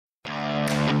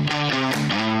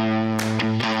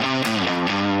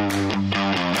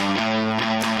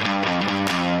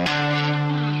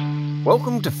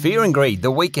Welcome to Fear and Greed, the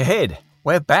week ahead.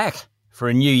 We're back for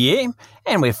a new year,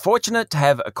 and we're fortunate to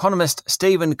have economist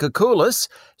Stephen Koukoulas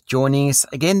joining us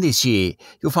again this year.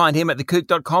 You'll find him at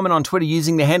thekook.com and on Twitter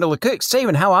using the handle thekook.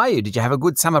 Stephen, how are you? Did you have a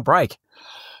good summer break?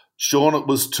 Sean, it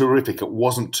was terrific. It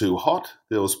wasn't too hot.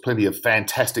 There was plenty of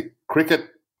fantastic cricket,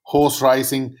 horse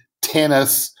racing,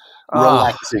 tennis,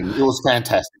 relaxing. It was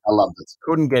fantastic. I loved it.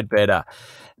 Couldn't get better.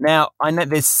 Now, I know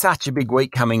there's such a big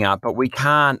week coming up, but we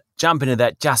can't jump into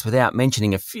that just without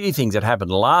mentioning a few things that happened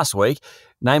last week,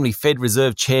 namely Fed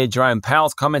Reserve Chair Jerome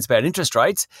Powell's comments about interest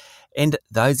rates and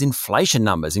those inflation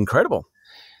numbers. Incredible.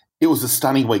 It was a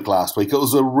stunning week last week. It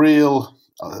was a real,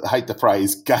 I hate the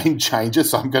phrase, game changer,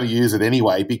 so I'm going to use it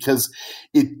anyway, because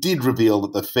it did reveal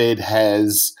that the Fed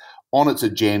has on its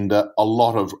agenda a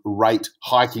lot of rate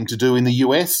hiking to do in the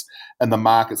US, and the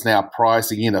market's now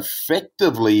pricing in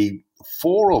effectively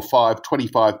 4 or 5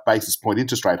 25 basis point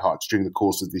interest rate hikes during the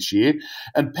course of this year.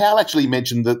 And Powell actually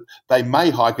mentioned that they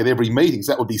may hike at every meeting.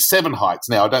 So that would be 7 hikes.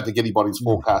 Now, I don't think anybody's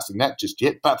forecasting that just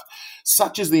yet, but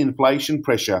such is the inflation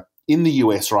pressure in the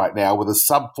US right now with a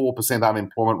sub 4%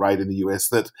 unemployment rate in the US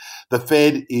that the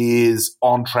Fed is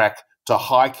on track to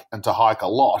hike and to hike a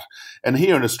lot. And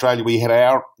here in Australia, we had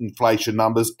our inflation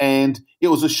numbers and it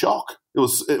was a shock. It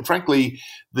was, frankly,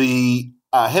 the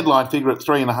headline figure at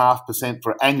 3.5%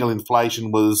 for annual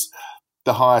inflation was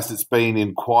the highest it's been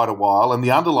in quite a while. And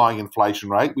the underlying inflation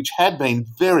rate, which had been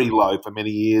very low for many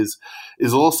years,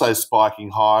 is also spiking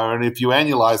higher. And if you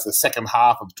annualise the second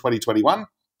half of 2021,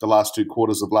 the last 2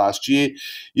 quarters of last year,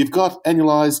 you've got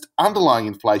annualised underlying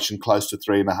inflation close to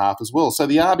 3.5 as well. So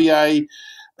the RBA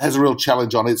has a real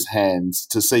challenge on its hands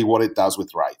to see what it does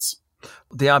with rates.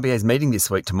 The RBA is meeting this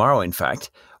week, tomorrow, in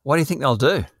fact. What do you think they'll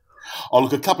do? Oh,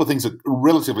 look, a couple of things are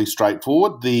relatively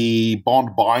straightforward. The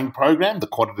bond buying program, the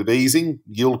quantitative easing,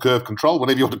 yield curve control,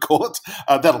 whatever you want to call it,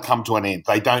 that'll come to an end.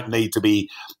 They don't need to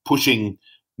be pushing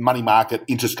money market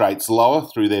interest rates lower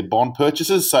through their bond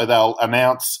purchases, so they'll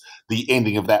announce the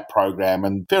ending of that program.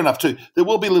 And fair enough too, there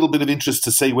will be a little bit of interest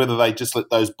to see whether they just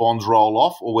let those bonds roll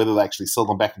off or whether they actually sell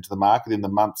them back into the market in the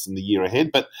months and the year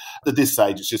ahead. But at this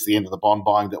stage, it's just the end of the bond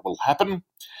buying that will happen.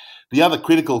 The other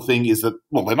critical thing is that,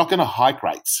 well, they're not going to hike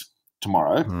rates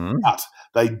tomorrow, but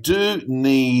they do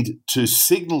need to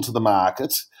signal to the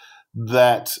market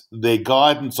that their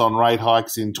guidance on rate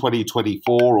hikes in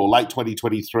 2024 or late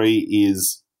 2023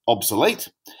 is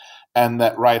obsolete and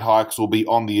that rate hikes will be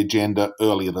on the agenda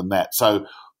earlier than that. So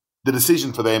the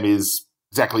decision for them is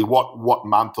exactly what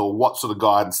month or what sort of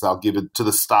guidance they'll give it to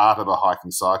the start of a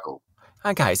hiking cycle.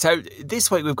 Okay, so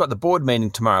this week we've got the board meeting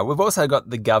tomorrow. We've also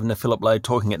got the Governor, Philip Lowe,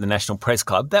 talking at the National Press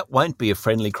Club. That won't be a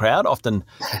friendly crowd. Often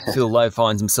Phil Lowe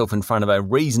finds himself in front of a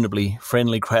reasonably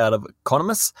friendly crowd of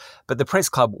economists, but the Press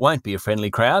Club won't be a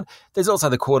friendly crowd. There's also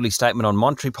the quarterly statement on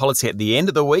monetary policy at the end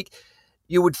of the week.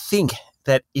 You would think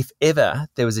that if ever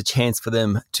there was a chance for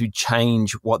them to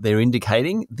change what they're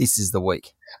indicating, this is the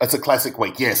week. It's a classic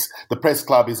week, yes. The Press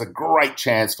Club is a great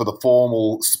chance for the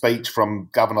formal speech from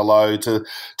Governor Lowe to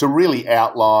really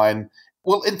outline,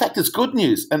 well, in fact, it's good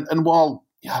news. And while,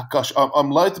 I'm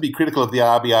loath to be critical of the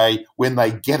RBA when they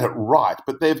get it right,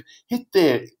 but they've hit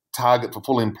their target for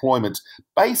full employment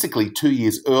basically 2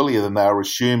 years earlier than they were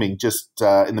assuming just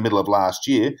in the middle of last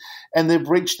year, and they've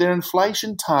reached their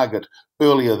inflation target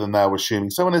earlier than they were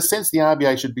assuming. So in a sense, the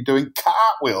RBA should be doing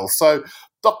cartwheels. So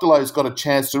Dr. Lowe's got a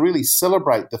chance to really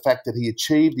celebrate the fact that he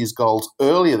achieved his goals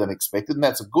earlier than expected, and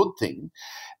that's a good thing.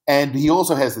 And he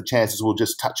also has the chance, as we were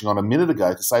just touching on a minute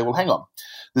ago, to say, well, hang on,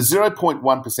 the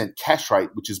 0.1% cash rate,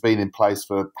 which has been in place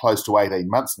for close to 18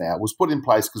 months now, was put in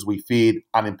place because we feared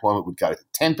unemployment would go to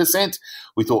 10%.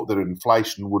 We thought that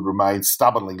inflation would remain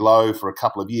stubbornly low for a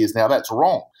couple of years. Now, that's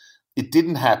wrong. It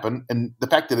didn't happen, and the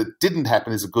fact that it didn't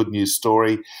happen is a good news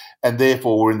story, and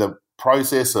therefore we're in the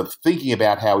process of thinking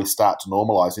about how we start to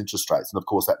normalise interest rates, and of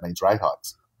course that means rate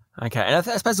hikes. Okay, and I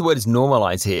suppose the word is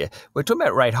normalise here. We're talking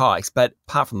about rate hikes, but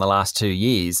apart from the last 2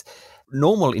 years,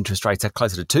 normal interest rates are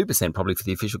closer to 2% probably for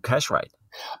the official cash rate.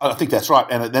 I think that's right.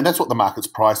 And that's what the market's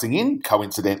pricing in,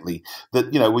 coincidentally.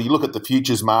 That, when you look at the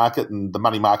futures market and the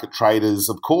money market traders,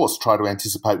 of course, try to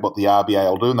anticipate what the RBA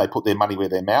will do, and they put their money where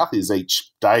their mouth is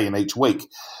each day and each week.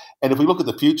 And if we look at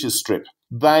the futures strip,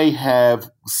 they have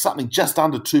something just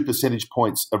under 2 percentage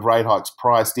points of rate hikes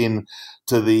priced in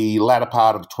to the latter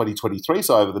part of 2023,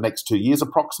 so over the next 2 years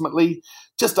approximately,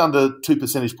 just under 2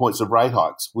 percentage points of rate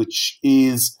hikes, which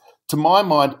is, to my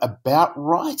mind, about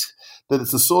right. That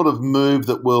it's the sort of move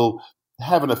that will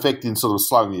have an effect in sort of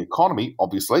slowing the economy,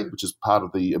 obviously, which is part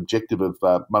of the objective of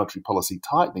monetary policy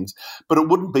tightenings, but it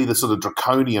wouldn't be the sort of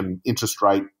draconian interest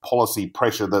rate policy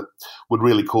pressure that would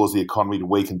really cause the economy to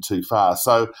weaken too far.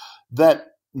 So that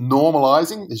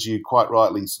normalising, as you quite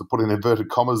rightly sort of put in inverted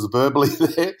commas verbally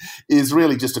there, is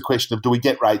really just a question of do we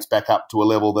get rates back up to a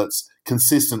level that's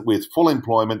consistent with full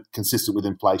employment, consistent with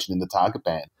inflation in the target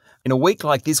band. In a week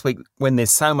like this week, when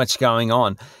there's so much going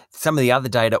on, some of the other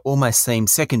data almost seem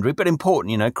secondary, but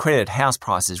important, credit, house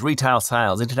prices, retail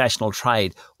sales, international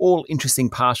trade, all interesting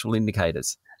partial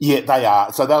indicators. Yeah, they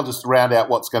are. So they'll just round out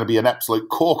what's going to be an absolute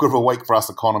corker of a week for us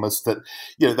economists. That,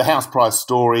 the house price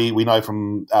story, we know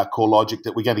from CoreLogic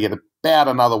that we're going to get about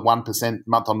another 1%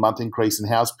 month-on-month increase in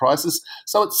house prices.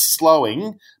 So it's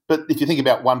slowing, but if you think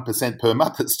about 1% per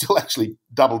month, it's still actually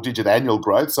double-digit annual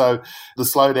growth. So the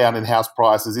slowdown in house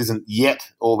prices isn't yet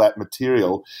all that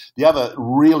material. The other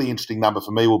really interesting number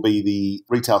for me will be the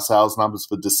retail sales numbers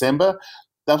for December.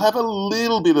 They'll have a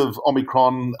little bit of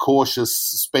Omicron cautious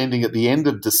spending at the end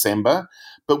of December,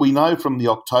 but we know from the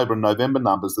October and November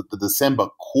numbers that the December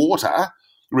quarter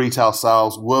retail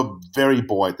sales were very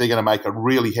buoyant. They're going to make a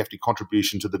really hefty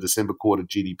contribution to the December quarter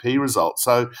GDP results.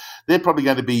 So they're probably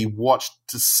going to be watched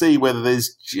to see whether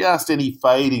there's just any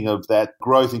fading of that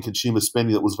growth in consumer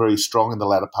spending that was very strong in the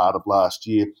latter part of last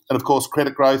year. And of course,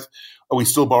 credit growth. Are we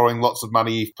still borrowing lots of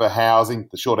money for housing?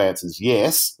 The short answer is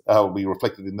yes, will be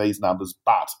reflected in these numbers,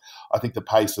 but I think the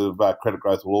pace of credit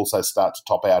growth will also start to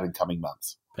top out in coming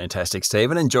months. Fantastic,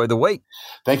 Stephen. Enjoy the week.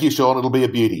 Thank you, Sean. It'll be a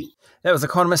beauty. That was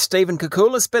economist Stephen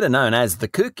Koukoulas, better known as The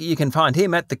Kouk. You can find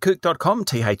him at thekouk.com,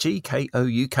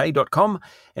 TheKouk.com,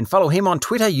 and follow him on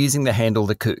Twitter using the handle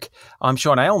The Kouk. I'm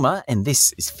Sean Aylmer, and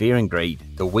this is Fear and Greed,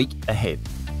 the week ahead.